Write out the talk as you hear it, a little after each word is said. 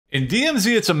In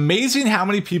DMZ, it's amazing how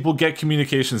many people get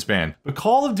communications banned, but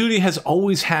Call of Duty has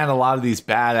always had a lot of these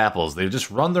bad apples. They just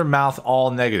run their mouth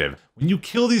all negative. When you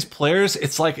kill these players,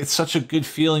 it's like it's such a good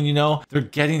feeling, you know? They're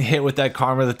getting hit with that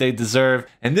karma that they deserve.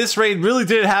 And this raid really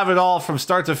did have it all from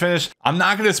start to finish. I'm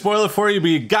not going to spoil it for you, but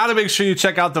you got to make sure you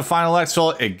check out the final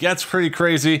exfil. It gets pretty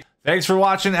crazy. Thanks for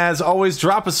watching. As always,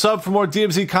 drop a sub for more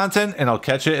DMZ content, and I'll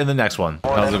catch you in the next one.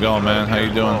 How's it going, man? How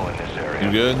you doing?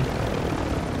 You good?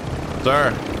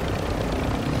 Sir?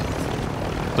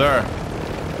 Sir?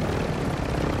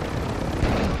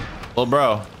 Little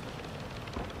bro.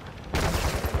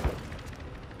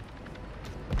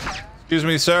 Excuse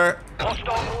me, sir.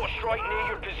 Hostile mortar strike near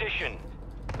your position.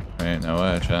 Ain't no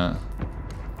way, chat.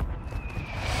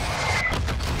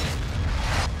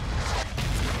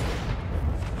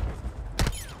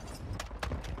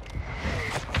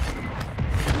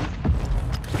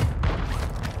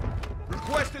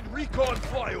 Requested recon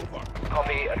flyover.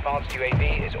 Copy. Advanced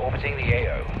UAV is orbiting the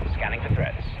AO. Scanning for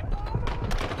threats.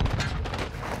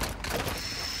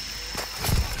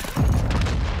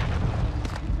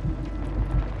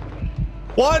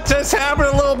 What just happened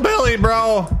to little Billy,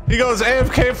 bro? He goes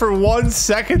AFK for 1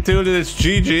 second, dude, and it's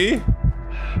GG.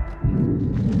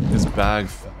 His bag.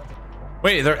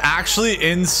 Wait, they're actually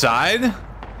inside?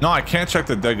 No, I can't check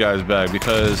the dead guy's bag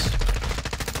because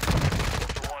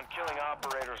Killing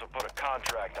operators will put a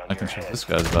contract on I can your check head. this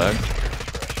guy's bag.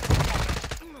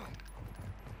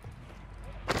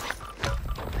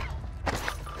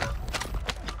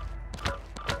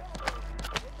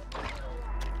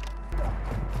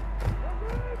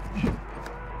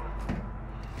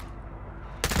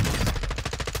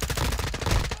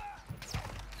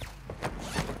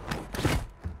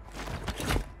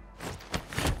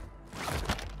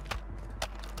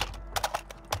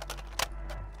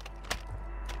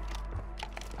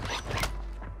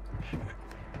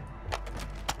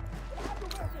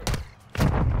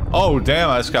 Oh damn,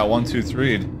 I just got 1, 2,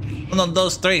 3. Uno,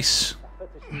 dos, tres.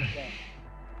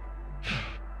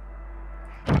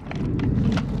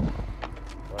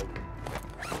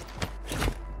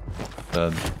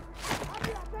 Dead.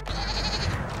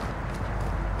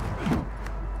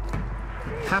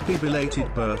 Happy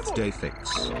belated birthday,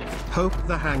 Fix. Hope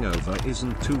the hangover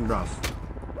isn't too rough.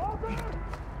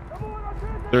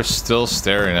 They're still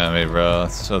staring at me, bro.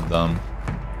 That's so dumb.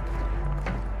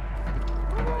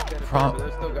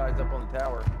 There's still guys up on the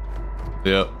tower.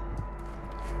 Yep.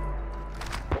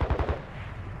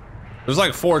 There's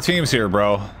like 4 teams here,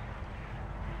 bro.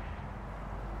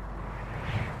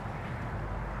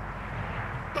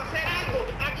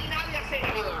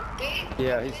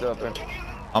 Yeah, he's up there.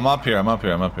 I'm up here, I'm up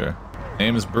here, I'm up here.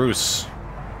 Name is Bruce.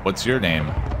 What's your name?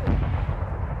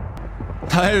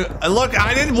 Look,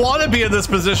 I didn't want to be in this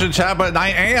position, chat, but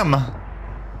I am.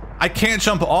 I can't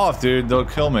jump off, dude. They'll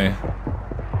kill me.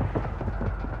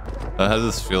 I had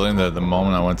this feeling that the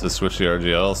moment I went to switch the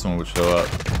RGL, someone would show up.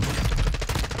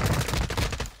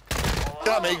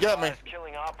 Got me.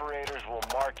 Killing operators will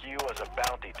mark you as a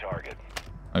bounty target.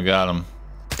 I got him.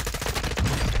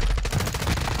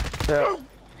 Yeah.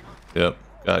 Yep,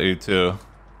 got you too.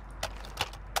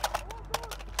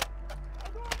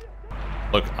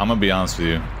 Look, I'm gonna be honest with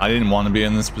you. I didn't want to be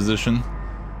in this position.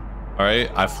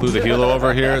 Alright, I flew the helo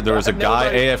over here. There was a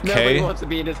guy AFK. Nobody wants to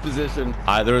be in this position.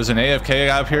 There was an AFK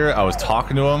guy up here. I was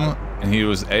talking to him, and he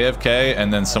was AFK,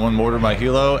 and then someone mortared my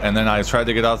helo, and then I tried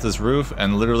to get off this roof,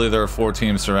 and literally there were 4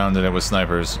 teams surrounding it with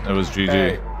snipers. It was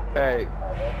GG. Hey.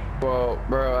 Well,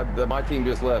 bro, my team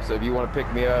just left, so if you want to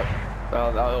pick me up,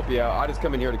 I'll help you out. I just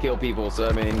come in here to kill people, so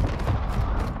I mean,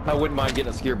 I wouldn't mind getting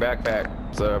a secure backpack.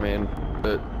 So I mean,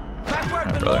 but.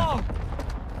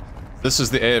 This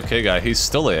is the AFK guy. He's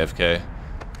still AFK.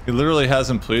 He literally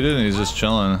hasn't pleaded and he's just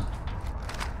chilling.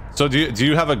 So do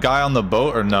you have a guy on the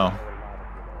boat or no?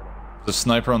 The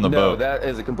sniper on the boat. No, that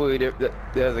is a completely different.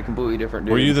 That is a completely different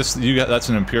dude. Were you this? You got that's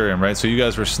an Imperium, right? So you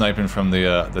guys were sniping from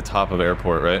the top of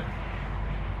airport, right?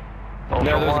 No,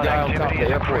 there's a guy on top of the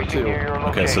airport too.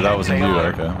 Okay, so that wasn't you.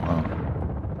 Okay. Wow.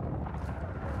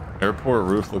 Airport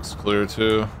roof looks clear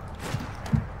too.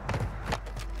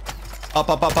 Up,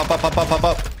 up, up, up, up, up, up, up,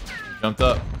 up. Jumped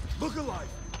up. Look alive.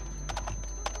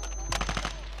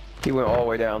 He went all the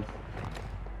way down.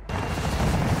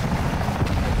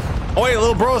 Oh wait,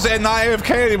 little bro's not AFK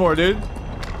anymore, dude.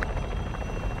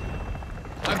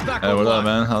 Hey, what up,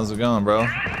 man? How's it going, bro?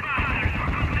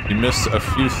 You missed a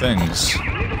few things.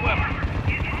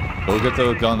 Go get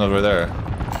the gun over there.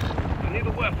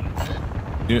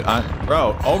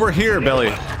 Bro, over here, Billy.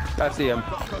 I see him.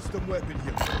 Custom weapon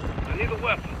here. I need a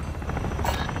weapon.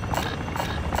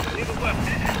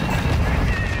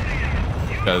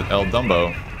 Got El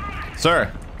Dumbo.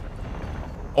 Sir.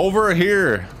 Over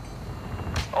here.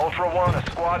 Ultra One, a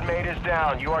squad mate is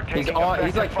down. You are taking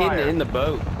He's like fire. hidden in the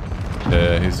boat.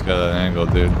 Yeah, he's got an angle,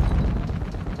 dude.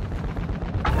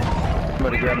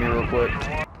 Somebody grab me real quick.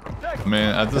 I mean,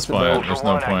 at this point, there's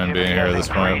no point in being here at this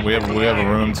point. We have a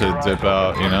room to dip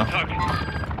out, you know?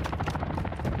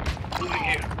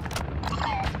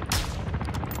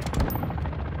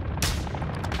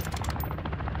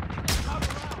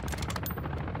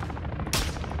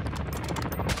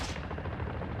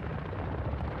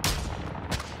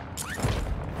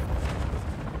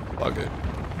 Fuck it.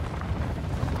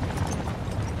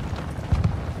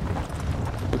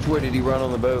 Which way did he run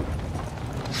on the boat?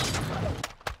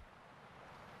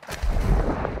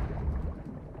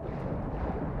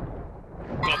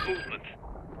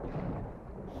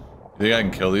 You think I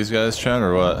can kill these guys, Chad,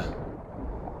 or what?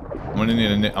 I'm gonna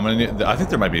need. I think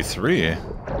there might be 3.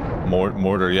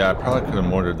 Mortar. Yeah, I probably could have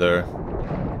mortared there.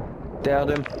 Downed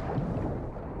him.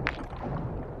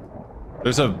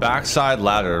 There's a backside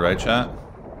ladder, right, chat?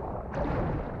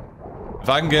 If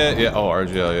I can get, yeah. Oh,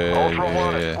 RGL.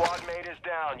 Yeah. Squad mate is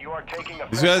down. You are taking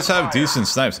These guys have fire. decent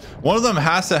snipes. One of them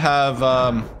has to have.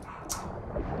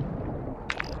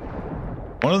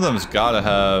 One of them's gotta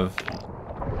have.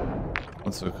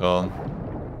 What's it called?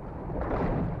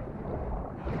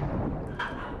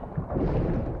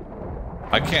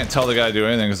 I can't tell the guy to do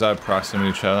anything because I have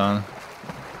proximity chat on.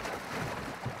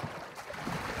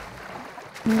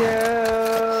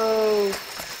 No.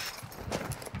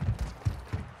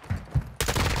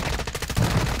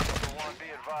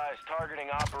 Be advised, targeting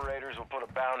operators will put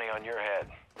a bounty on your head.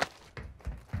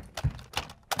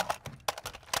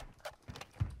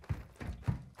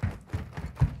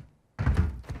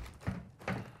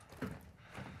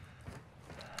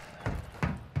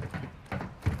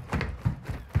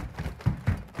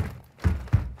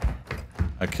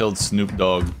 I killed Snoop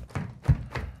Dogg. Did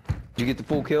you get the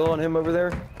full kill on him over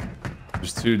there?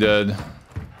 There's 2 dead.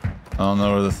 I don't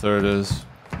know where the 3rd is.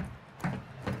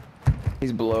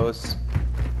 He's below us.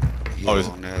 Oh, he's...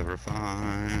 You'll never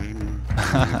find.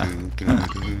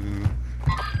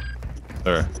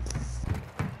 There.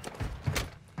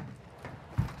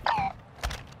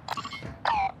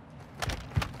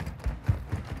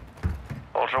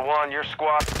 Ultra One, your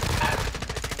squad. Sticking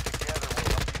together will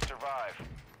help you survive.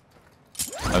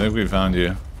 I think we found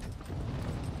you.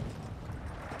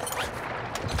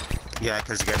 Yeah,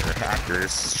 because you guys are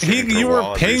hackers. You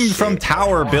were pinged from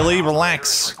tower, Billy.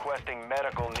 Relax. Requesting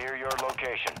medical near your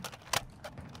location.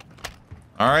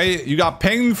 All right, you got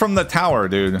pinged from the tower,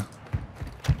 dude.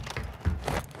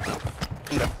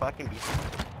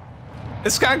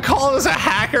 This guy called us a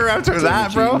hacker after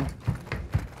that, bro.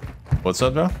 What's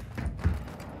up, bro?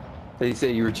 Did he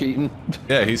say you were cheating?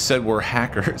 Yeah, he said we're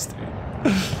hackers, dude.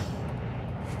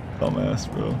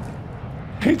 Dumbass, bro.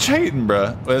 Hey, cheating,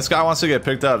 bro. Well, this guy wants to get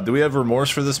picked up. Do we have remorse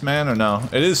for this man or no?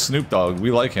 It is Snoop Dogg. We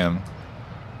like him.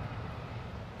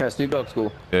 Yeah, Snoop Dogg's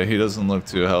cool. Yeah, he doesn't look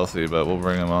too healthy, but we'll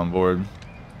bring him on board.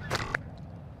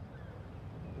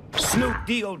 Snoop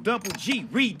D-O-double-G,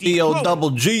 read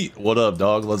D-O-double-G. What up,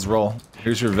 dog? Let's roll.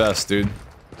 Here's your vest, dude.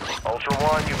 Ultra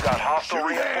One, you've got hostile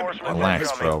reinforcements.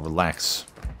 Relax, incoming. bro. Relax.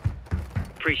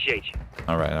 Appreciate you.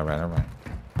 All right, all right, all right.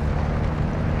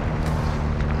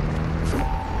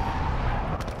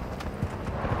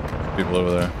 People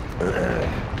over there.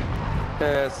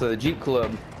 Yeah, it's a Jeep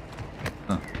Club.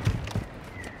 Huh.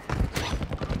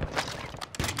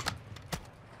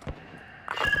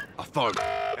 Affirm.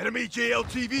 Enemy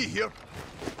JLTV here.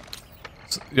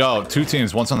 Yo, 2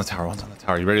 teams. One's on the tower. One's on the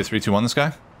tower. You ready to 3, 2, 1 this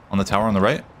guy? On the tower on the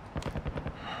right?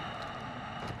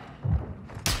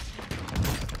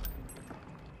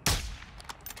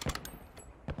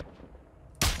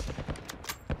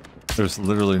 There's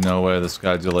literally no way this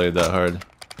guy delayed that hard.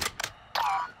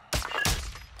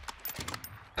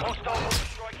 Hostile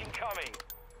strike incoming.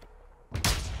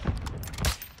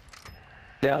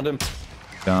 Downed him.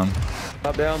 Down.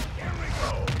 Up, down.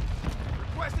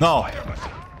 No.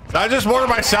 Did I just mortar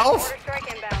myself?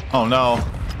 Oh no.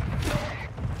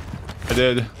 I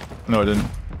did. No, I didn't.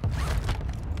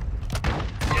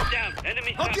 Get down.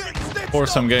 Enemy Of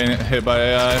course I'm getting hit by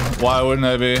AI. Why wouldn't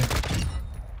I be?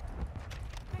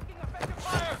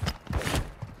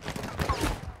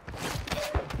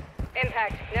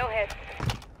 Impact, no hits.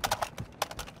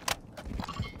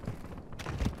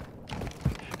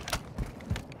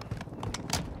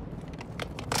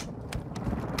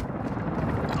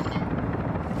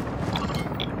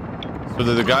 So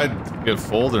did the guy get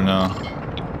fooled or no?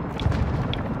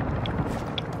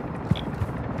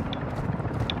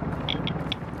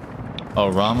 Oh,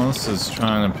 Ramos is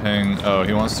trying to ping. Oh,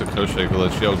 he wants to co-shake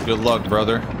glitch. Yo, good luck,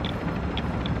 brother.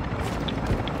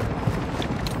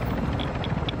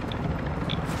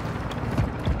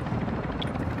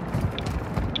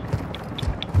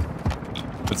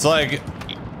 It's like,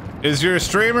 is your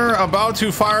streamer about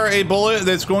to fire a bullet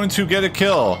that's going to get a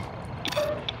kill?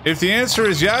 If the answer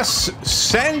is yes,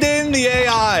 send in the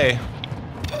AI.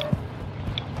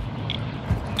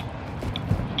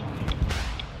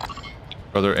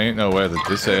 Bro, there ain't no way that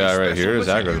this AI right here is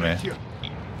aggroed me.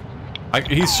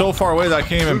 He's so far away that I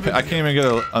can't even get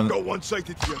a. Got one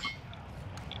sighted here.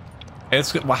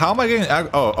 It's well, how am I getting?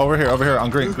 Oh, over here on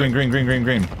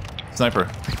green. Sniper.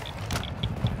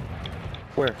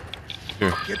 Where?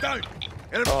 Get down.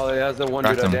 Oh, that's the one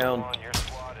dude down. Your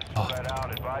squad is spread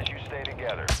out. Advise you stay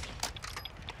together.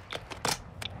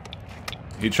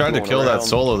 He tried to kill that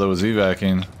solo that was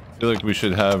evacing. I feel like we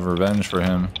should have revenge for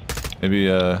him. Maybe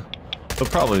he'll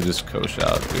probably just coach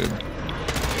out, dude.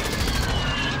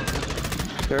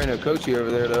 There ain't no coachy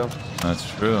over there though. That's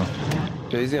true.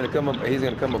 Yeah, he's gonna come up. He's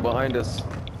gonna come up behind us.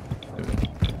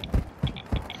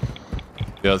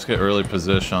 Yeah, let's get early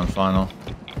position on final.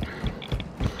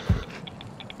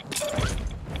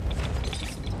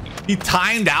 He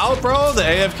timed out, bro. The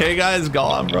AFK guy is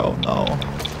gone, bro. No.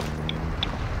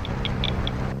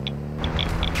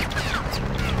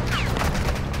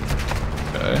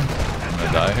 Okay, I'm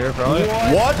gonna die here probably.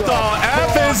 What the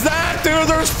F is that, dude?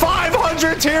 There's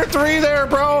 500 tier 3 there,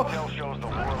 bro.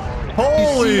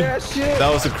 Holy! That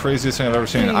was the craziest thing I've ever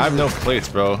seen. I have no plates,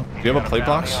 bro. Do you have a plate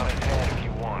box?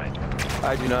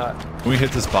 I do not. Can we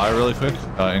hit this buy really quick?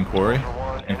 In quarry?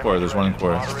 In quarry, there's one in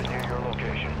quarry.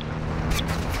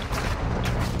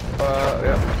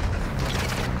 Yeah.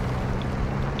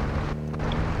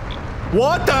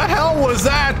 What the hell was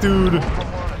that, dude?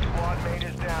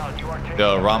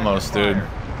 Yo, Ramos, dude.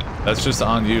 That's just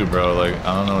on you, bro. Like,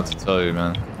 I don't know what to tell you,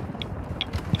 man.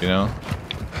 You know?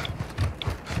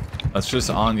 That's just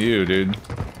on you, dude.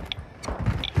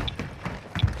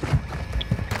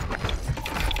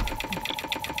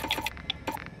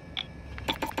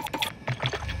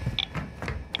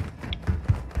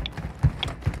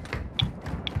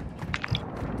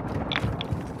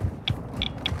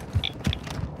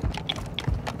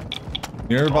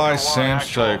 Nearby SAM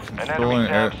site controlling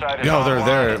air. Yo, they're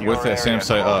there with that SAM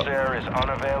site up. Air is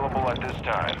unavailable at this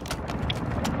time.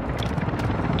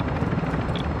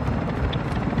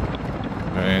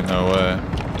 There ain't no way.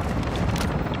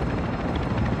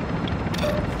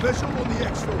 Special on the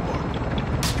extra one.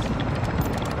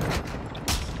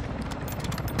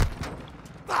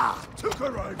 Ah, took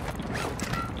her out.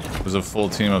 There's a full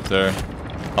team up there.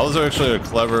 That was actually a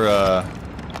clever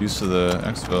use of the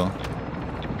exfil.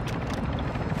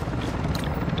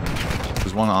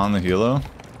 There's one on the helo.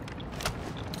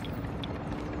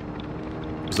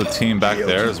 There's a team back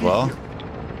there as well.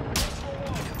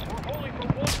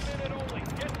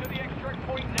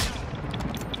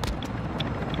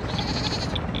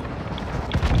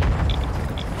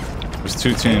 There's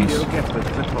two teams. You'll get the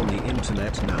clip on the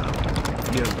internet now.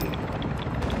 Yogi.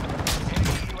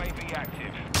 UAV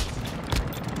active.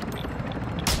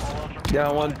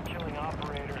 Down one. Killing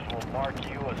operators will mark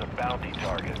you as a bounty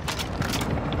target.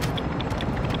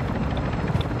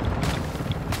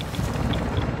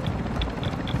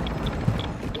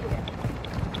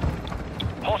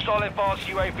 Hostile advanced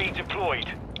UAV deployed.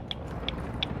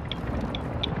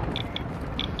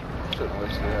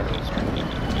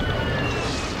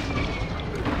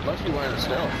 Must be wearing a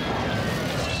stealth.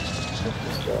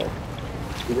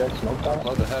 You got smoked out?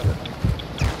 Love to have it.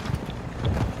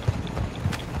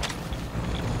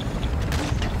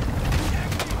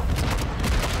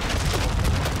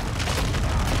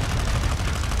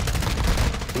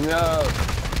 No.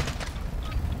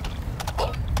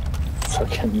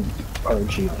 Fucking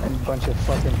RG. A bunch of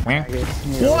fucking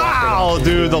faggots. Wow,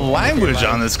 dude, the language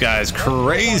on this guy is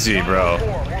crazy, bro.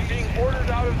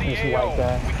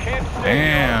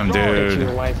 Damn, dude.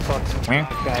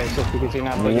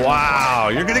 Wow,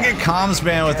 you're gonna get comms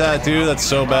banned with that, dude. That's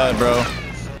so bad, bro.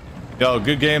 Yo,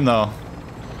 good game though.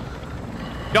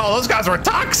 Yo, those guys were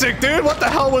toxic, dude. What the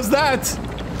hell was that?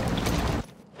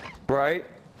 Right?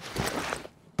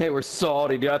 They were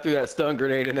salty, dude. I threw that stun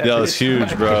grenade in that. That was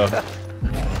huge, bro.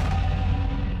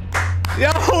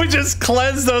 Yo, we just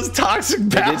cleansed those toxic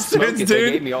bastards, dude.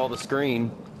 They gave me all the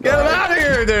screen. Get them out of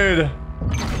here, dude.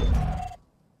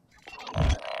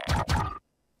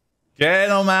 Get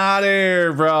them out of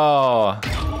here, bro.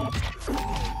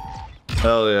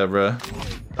 Hell yeah, bro.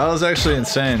 That was actually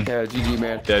insane. Yeah, GG,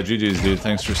 man. Yeah, GG's, dude.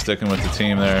 Thanks for sticking with the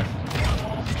team there.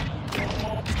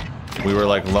 We were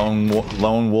like lone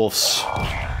wolves,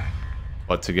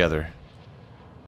 but together.